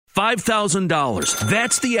$5,000.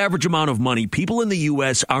 That's the average amount of money people in the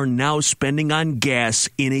U.S. are now spending on gas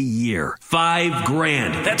in a year.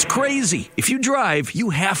 $5,000. That's crazy. If you drive, you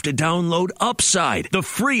have to download Upside, the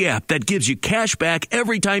free app that gives you cash back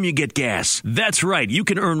every time you get gas. That's right. You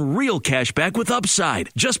can earn real cash back with Upside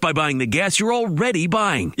just by buying the gas you're already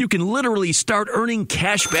buying. You can literally start earning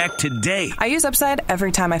cash back today. I use Upside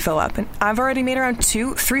every time I fill up, and I've already made around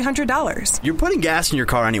 $300. You're putting gas in your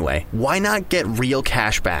car anyway. Why not get real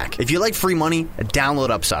cash back? If you like free money, download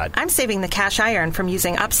Upside. I'm saving the cash I earn from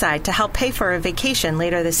using Upside to help pay for a vacation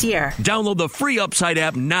later this year. Download the free Upside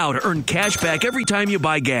app now to earn cash back every time you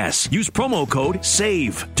buy gas. Use promo code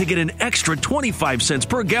SAVE to get an extra 25 cents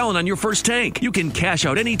per gallon on your first tank. You can cash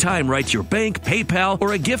out anytime right to your bank, PayPal,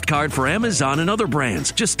 or a gift card for Amazon and other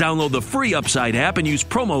brands. Just download the free Upside app and use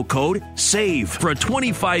promo code SAVE for a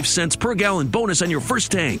 25 cents per gallon bonus on your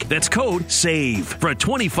first tank. That's code SAVE for a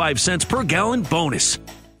 25 cents per gallon bonus.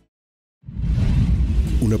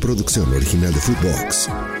 Una producción original de Footbox.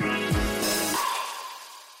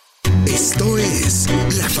 Esto es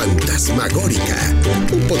La Fantasmagórica,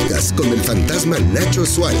 un podcast con el fantasma Nacho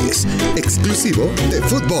Suárez, exclusivo de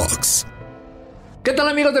Footbox. ¿Qué tal,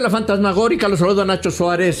 amigos de La Fantasmagórica? Los saludo a Nacho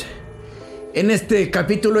Suárez en este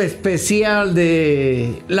capítulo especial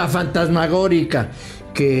de La Fantasmagórica,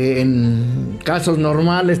 que en casos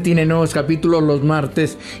normales tiene nuevos capítulos los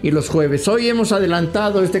martes y los jueves. Hoy hemos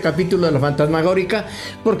adelantado este capítulo de La Fantasmagórica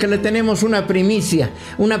porque le tenemos una primicia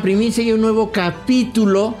y un nuevo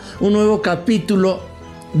capítulo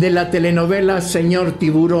de la telenovela Señor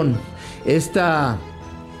Tiburón. Esta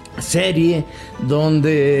serie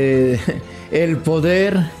donde el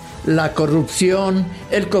poder, la corrupción,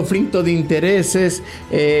 el conflicto de intereses,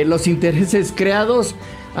 los intereses creados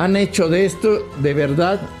han hecho de esto de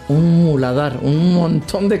verdad un muladar, un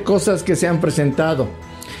montón de cosas que se han presentado.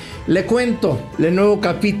 Le cuento el nuevo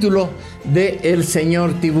capítulo de El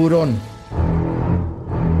Señor Tiburón.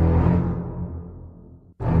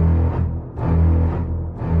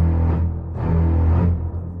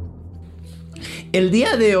 El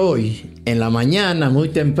día de hoy, en la mañana, muy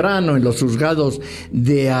temprano, en los juzgados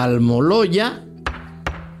de Almoloya,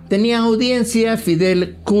 tenía audiencia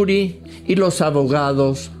Fidel Curi y los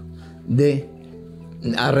abogados de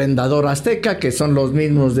Arrendador Azteca, que son los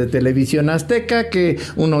mismos de Televisión Azteca, que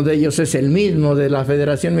uno de ellos es el mismo de la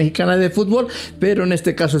Federación Mexicana de Fútbol, pero en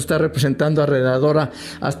este caso está representando a Arrendadora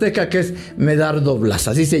Azteca, que es Medardo Blas,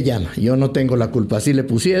 así se llama. Yo no tengo la culpa, así le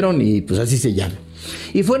pusieron y pues así se llama.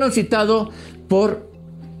 Y fueron citados por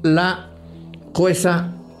la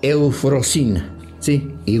jueza Eufrosina. Sí,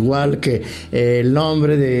 igual que el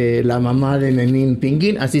nombre de la mamá de Memín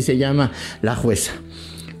Pinguín, así se llama la jueza.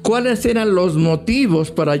 ¿Cuáles eran los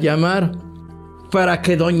motivos para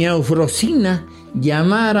que doña Eufrosina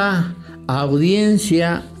llamara a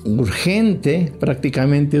audiencia urgente,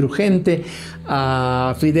 prácticamente urgente,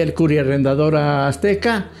 a Fidel Curi, Arrendadora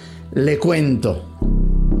Azteca? Le cuento.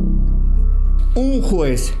 Un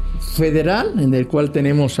juez federal, en el cual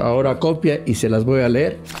tenemos ahora copia y se las voy a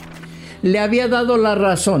leer, le había dado la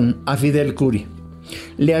razón a Fidel Curi.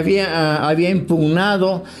 Le había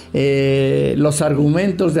impugnado los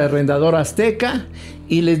argumentos de Arrendador Azteca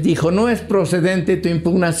y les dijo: no es procedente tu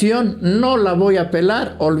impugnación, no la voy a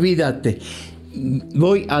apelar, olvídate,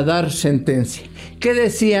 voy a dar sentencia. ¿Qué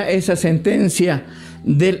decía esa sentencia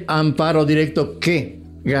del amparo directo que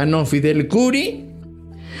ganó Fidel Curi?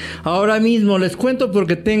 Ahora mismo les cuento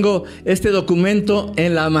porque tengo este documento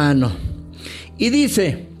en la mano. Y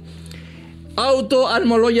dice: Auto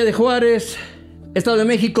Almoloya de Juárez, Estado de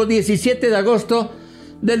México, 17 de agosto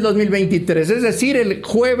del 2023, es decir, el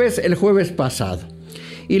jueves pasado.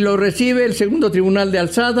 Y lo recibe el segundo tribunal de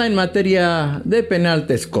alzada en materia de penal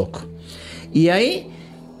Texcoco. Y ahí,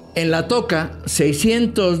 en la toca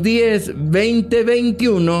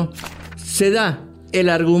 610-2021, se da el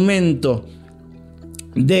argumento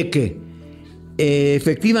de que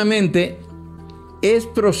efectivamente es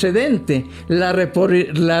procedente la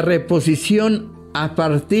reposición a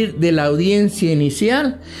partir de la audiencia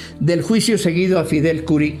inicial del juicio seguido a Fidel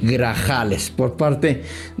Curi Grajales por parte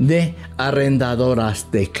de Arrendador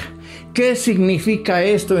Azteca. ¿Qué significa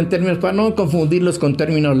esto en términos, para no confundirlos con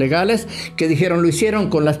términos legales, que dijeron lo hicieron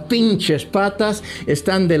con las pinches patas,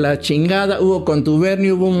 están de la chingada, hubo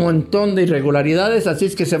contubernio, hubo un montón de irregularidades, así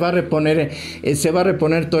es que se va a reponer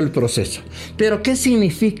todo el proceso? Pero ¿qué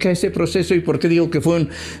significa ese proceso y por qué digo que fue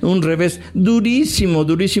un revés durísimo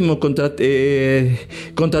contra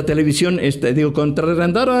televisión, contra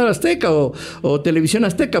Arrendador Azteca o Televisión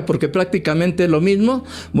Azteca, porque prácticamente es lo mismo?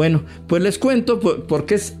 Bueno, pues les cuento por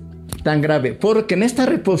qué es tan grave, porque en esta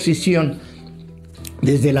reposición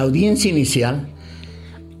desde la audiencia inicial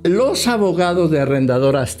los abogados de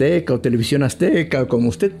Arrendador Azteca o Televisión Azteca, o como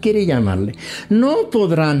usted quiere llamarle, no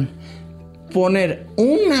podrán poner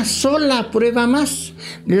una sola prueba más.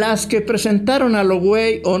 Las que presentaron a lo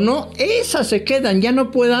güey o no, esas se quedan, ya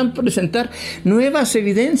no puedan presentar nuevas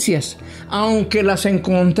evidencias, aunque las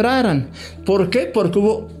encontraran. ¿Por qué? Porque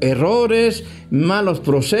hubo errores, malos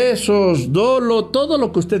procesos, dolo, todo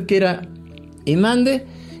lo que usted quiera y mande,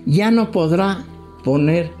 ya no podrá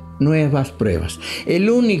poner nuevas pruebas. El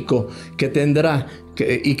único que tendrá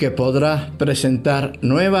y que podrá presentar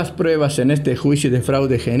nuevas pruebas en este juicio de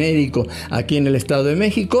fraude genérico aquí en el Estado de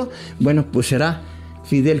México, bueno, pues será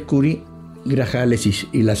Fidel Curi Grajales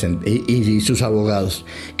y sus abogados.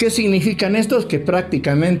 ¿Qué significan estos? Que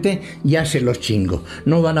prácticamente ya se los chingo.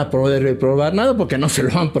 No van a poder probar nada porque no se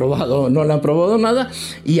lo han probado, no le han probado nada,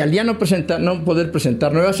 y al ya no poder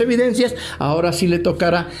presentar nuevas evidencias, ahora sí le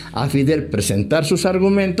tocará a Fidel presentar sus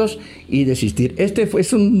argumentos y desistir.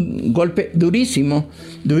 Es un golpe durísimo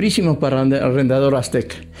para Arrendador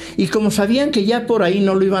Azteca. Y como sabían que ya por ahí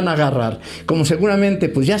no lo iban a agarrar, como seguramente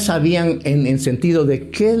pues ya sabían en sentido de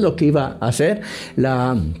qué es lo que iba a hacer,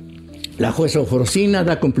 la jueza Ofrosina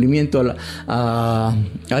da cumplimiento a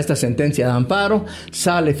esta sentencia de amparo,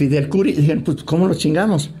 sale Fidel Curi y dijeron, pues ¿cómo lo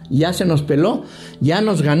chingamos? Ya se nos peló, ya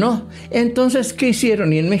nos ganó. Entonces, ¿qué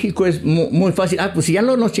hicieron? Y en México es muy fácil. Pues si ya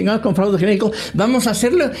nos chingamos con fraude genérico, vamos a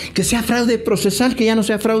hacerlo que sea fraude procesal, que ya no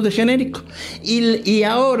sea fraude genérico. Y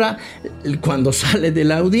ahora, cuando sale de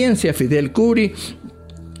la audiencia Fidel Curi,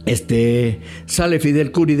 sale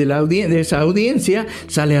Fidel Curi de esa audiencia,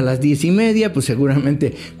 sale a las 10:30, pues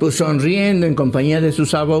seguramente pues sonriendo en compañía de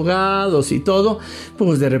sus abogados y todo,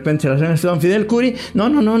 pues de repente se don Fidel Curi,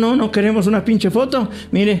 no queremos una pinche foto,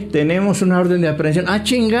 mire, tenemos una orden de aprehensión.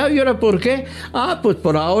 Chingado, ¿y ahora por qué? Pues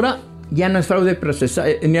por ahora ya no es fraude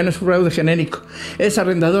procesal, ya no es fraude genérico, es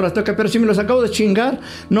Arrendador Azteca, pero si me los acabo de chingar,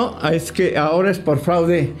 no, es que ahora es por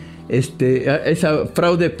fraude, esa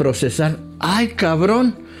fraude procesal. ¡Ay,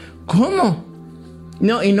 cabrón! ¿Cómo?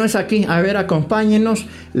 No, y no es aquí. A ver, acompáñenos.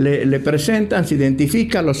 Le presentan, se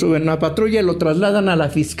identifica, lo suben a una patrulla y lo trasladan a la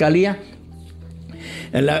Fiscalía,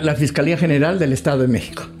 la Fiscalía General del Estado de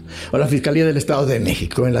México, o la Fiscalía del Estado de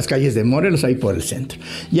México, en las calles de Morelos, ahí por el centro.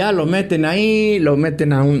 Ya lo meten ahí, lo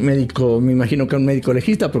meten a un médico, me imagino que a un médico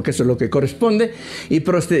legista, porque eso es lo que corresponde, y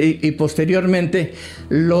posteriormente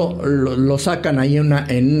lo sacan ahí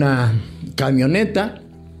en una camioneta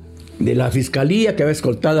de la Fiscalía, que va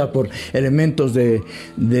escoltada por elementos de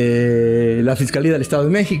la Fiscalía del Estado de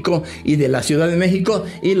México y de la Ciudad de México,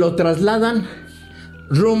 y lo trasladan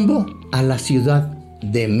rumbo a la Ciudad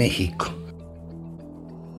de México.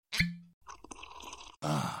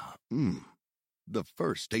 The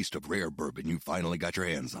first taste of rare bourbon you finally got your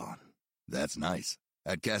hands on. That's nice.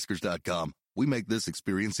 At Caskers.com, we make this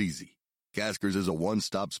experience easy. Caskers is a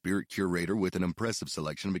one-stop spirit curator with an impressive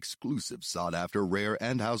selection of exclusive, sought-after, rare,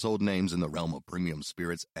 and household names in the realm of premium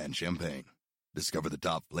spirits and champagne. Discover the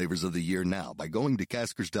top flavors of the year now by going to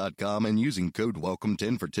Caskers.com and using code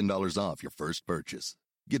WELCOME10 for $10 off your first purchase.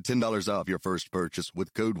 Get $10 off your first purchase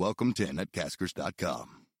with code WELCOME10 at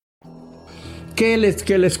Caskers.com. ¿Qué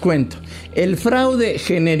les cuento? El fraude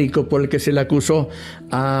genérico por el que se le acusó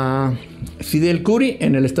a Fidel Curi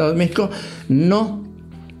en el Estado de México no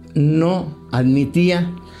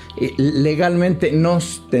admitía, legalmente no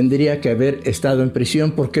tendría que haber estado en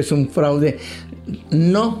prisión porque es un fraude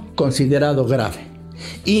no considerado grave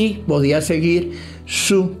y podía seguir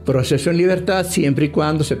su proceso en libertad siempre y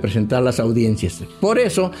cuando se presentaran las audiencias. Por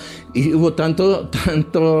eso hubo tanto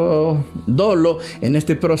dolo en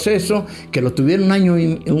este proceso que lo tuvieron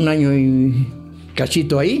un año y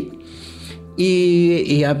cachito ahí,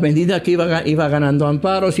 y a medida que iba ganando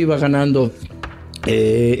amparos, iba ganando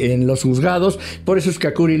en los juzgados. Por eso es que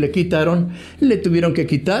a Curi le tuvieron que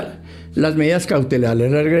quitar las medidas cautelares,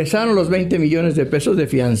 le regresaron los 20 millones de pesos de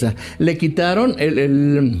fianza, le quitaron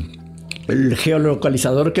el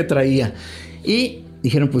geolocalizador que traía y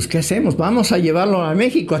dijeron, pues ¿qué hacemos? Vamos a llevarlo a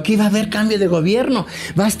México, aquí va a haber cambio de gobierno,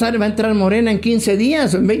 va a entrar Morena en 15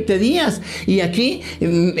 días o en 20 días, y aquí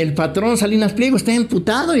el patrón Salinas Pliego está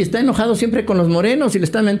emputado y está enojado siempre con los morenos y le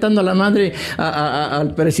está mentando a la madre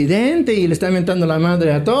al presidente y le está mentando a la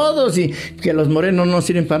madre a todos, y que los morenos no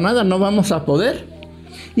sirven para nada, no vamos a poder.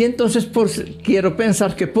 Y entonces quiero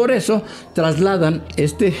pensar que por eso trasladan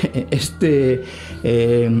esta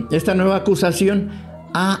nueva acusación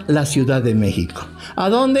a la Ciudad de México. ¿A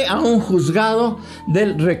dónde? A un juzgado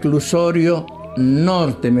del Reclusorio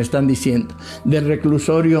Norte, me están diciendo. Del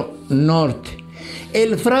Reclusorio Norte.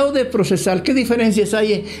 El fraude procesal, ¿qué diferencias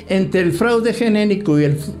hay entre el fraude genérico y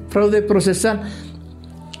el fraude procesal?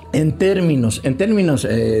 en términos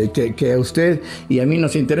que a usted y a mí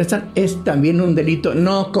nos interesan, es también un delito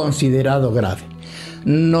no considerado grave.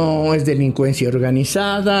 No es delincuencia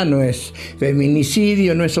organizada, no es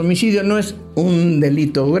feminicidio, no es homicidio, no es un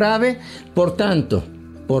delito grave. Por tanto,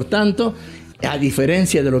 a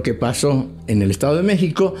diferencia de lo que pasó en el Estado de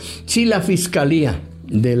México, si la Fiscalía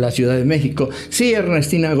de la Ciudad de México, si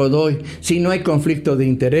Ernestina Godoy, si no hay conflicto de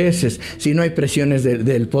intereses, si no hay presiones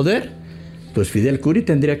del poder, pues Fidel Curi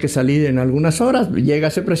tendría que salir en algunas horas.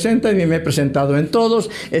 Llega, se presenta, y me he presentado en todos,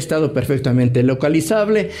 he estado perfectamente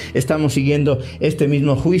localizable, estamos siguiendo este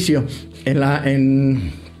mismo juicio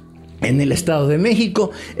en el Estado de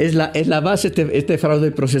México. Es la base, este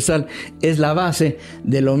fraude procesal es la base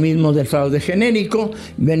de lo mismo del fraude genérico.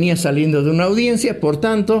 Venía saliendo de una audiencia, por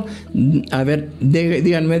tanto, a ver,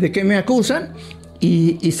 díganme de qué me acusan,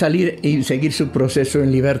 y salir y seguir su proceso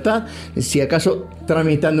en libertad, si acaso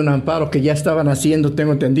tramitando un amparo que ya estaban haciendo.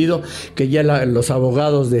 Tengo entendido que ya los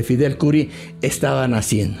abogados de Fidel Curi estaban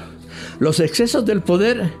haciendo. Los excesos del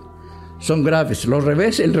poder son graves.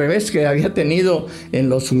 El revés que había tenido en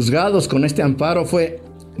los juzgados con este amparo fue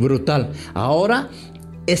brutal. Ahora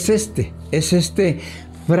es este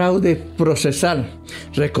fraude procesal.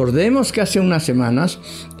 Recordemos que hace unas semanas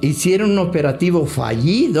hicieron un operativo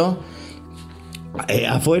fallido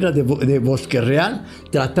afuera de Bosque Real,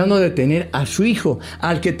 tratando de detener a su hijo,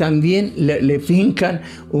 al que también le fincan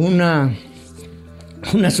un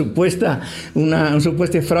supuesto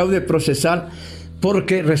fraude procesal,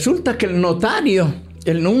 porque resulta que un notario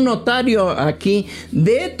aquí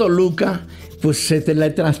de Toluca, pues se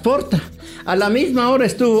teletransporta. A la misma hora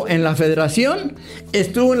estuvo en la Federación,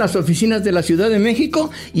 estuvo en las oficinas de la Ciudad de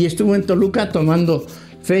México y estuvo en Toluca tomando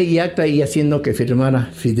fe y acta y haciendo que firmara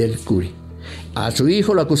Fidel Curi. A su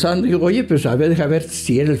hijo lo acusaron, digo, oye, pues deja ver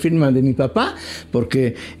si era el firma de mi papá,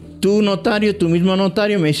 porque tu mismo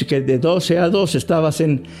notario, me dice que de 12 a 2 estabas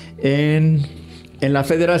en la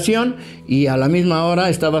Federación, y a la misma hora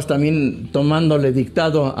estabas también tomándole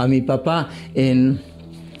dictado a mi papá en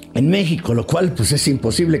México, lo cual pues es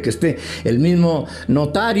imposible que esté el mismo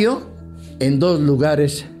notario en dos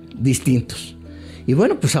lugares distintos. Y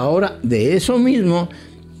bueno, pues ahora de eso mismo,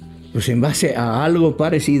 pues en base a algo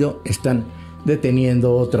parecido, están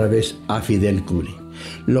deteniendo otra vez a Fidel Curi.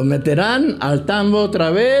 ¿Lo meterán al tambo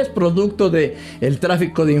otra vez, producto del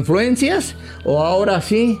tráfico de influencias? ¿O ahora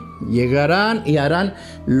sí llegarán y harán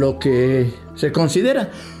lo que se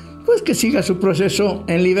considera? Pues que siga su proceso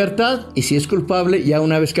en libertad, y si es culpable, ya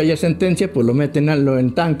una vez que haya sentencia, pues lo meten, lo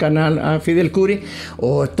entancan a Fidel Curi,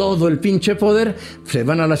 o todo el pinche poder, se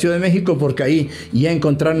van a la Ciudad de México, porque ahí ya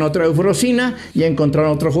encontraron otra Eufrosina, ya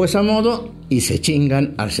encontraron otro juez a modo, y se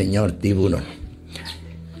chingan al señor Tiburón.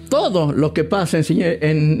 Todo lo que pasa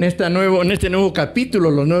en este nuevo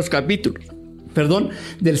capítulo, los nuevos capítulos,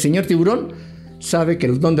 del señor Tiburón, sabe que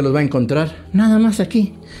dónde los va a encontrar, nada más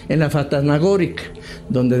aquí, en la Fantasmagórica,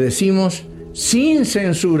 donde decimos sin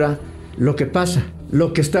censura lo que pasa,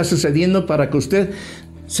 lo que está sucediendo, para que usted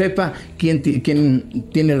sepa quién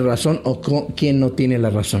tiene la razón o quién no tiene la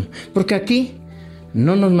razón. Porque aquí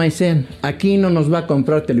no nos maicean, aquí no nos va a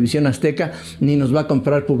comprar Televisión Azteca, ni nos va a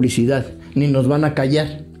comprar publicidad, ni nos van a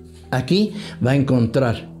callar. Aquí va a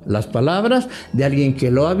encontrar las palabras de alguien que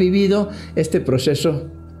lo ha vivido este proceso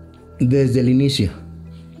desde el inicio.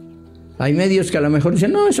 Hay medios que a lo mejor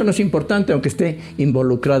dicen, no, eso no es importante, aunque esté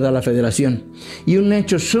involucrada la Federación. Y un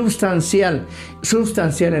hecho sustancial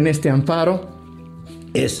en este amparo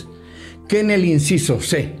es que en el inciso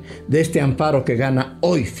C de este amparo que gana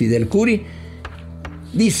hoy Fidel Curi,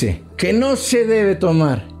 dice que no se debe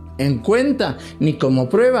tomar en cuenta ni como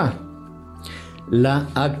prueba la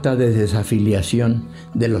acta de desafiliación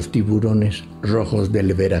de los Tiburones Rojos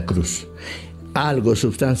del Veracruz. Algo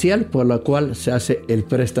sustancial, por lo cual se hace el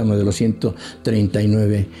préstamo de los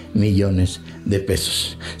 139 millones de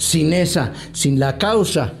pesos. Sin la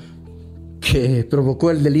causa que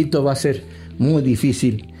provocó el delito, va a ser muy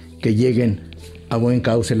difícil que lleguen a buen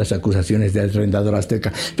cauce las acusaciones del arrendador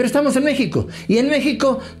azteca. Pero estamos en México, y en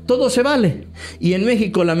México todo se vale. Y en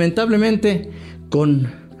México, lamentablemente,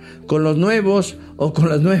 con los nuevos o con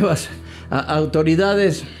las nuevas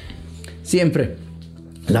autoridades, siempre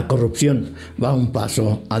la corrupción va un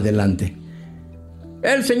paso adelante.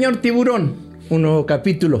 El señor Tiburón, un nuevo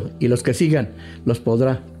capítulo, y los que sigan los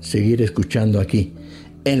podrá seguir escuchando aquí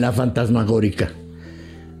en la Fantasmagórica.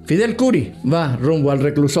 Fidel Curi va rumbo al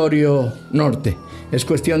Reclusorio Norte. Es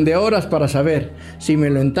cuestión de horas para saber si me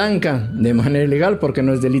lo entancan de manera ilegal, porque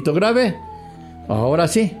no es delito grave. Ahora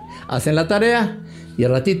sí, hacen la tarea y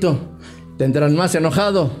al ratito tendrán más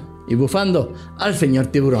enojado y bufando al señor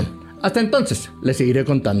Tiburón. Hasta entonces, les seguiré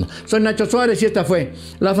contando. Soy Nacho Suárez y esta fue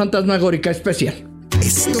La Fantasmagórica Especial.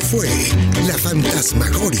 Esto fue La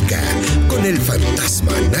Fantasmagórica con el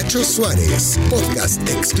fantasma Nacho Suárez, podcast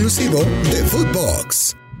exclusivo de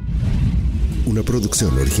Footbox. Una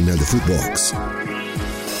producción original de Footbox.